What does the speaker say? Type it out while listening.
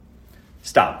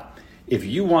Stop. If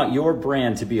you want your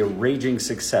brand to be a raging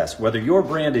success, whether your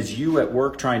brand is you at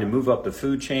work trying to move up the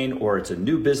food chain, or it's a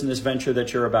new business venture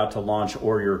that you're about to launch,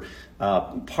 or you're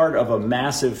part of a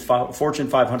massive Fortune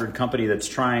 500 company that's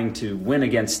trying to win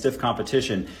against stiff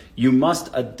competition, you must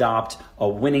adopt a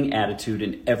winning attitude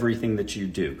in everything that you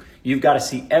do. You've got to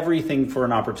see everything for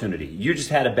an opportunity. You just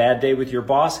had a bad day with your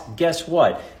boss. Guess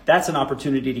what? That's an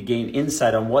opportunity to gain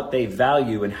insight on what they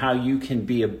value and how you can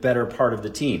be a better part of the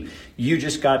team. You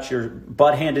just got your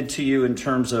butt handed to you in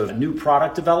terms of new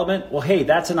product development. Well, hey,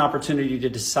 that's an opportunity to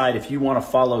decide if you want to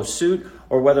follow suit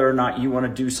or whether or not you want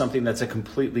to do something that's a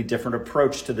completely different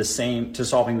approach to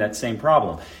solving that same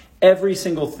problem. Every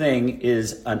single thing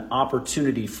is an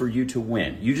opportunity for you to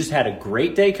win. You just had a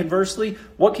great day, conversely.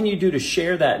 What can you do to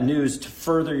share that news to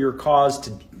further your cause,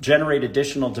 to generate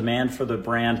additional demand for the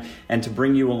brand, and to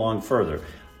bring you along further?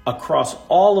 Across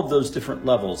all of those different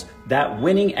levels, that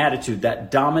winning attitude,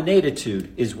 that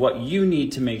dominatitude, is what you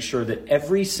need to make sure that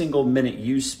every single minute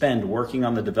you spend working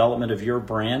on the development of your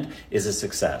brand is a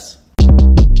success.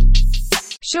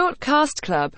 Shortcast Club.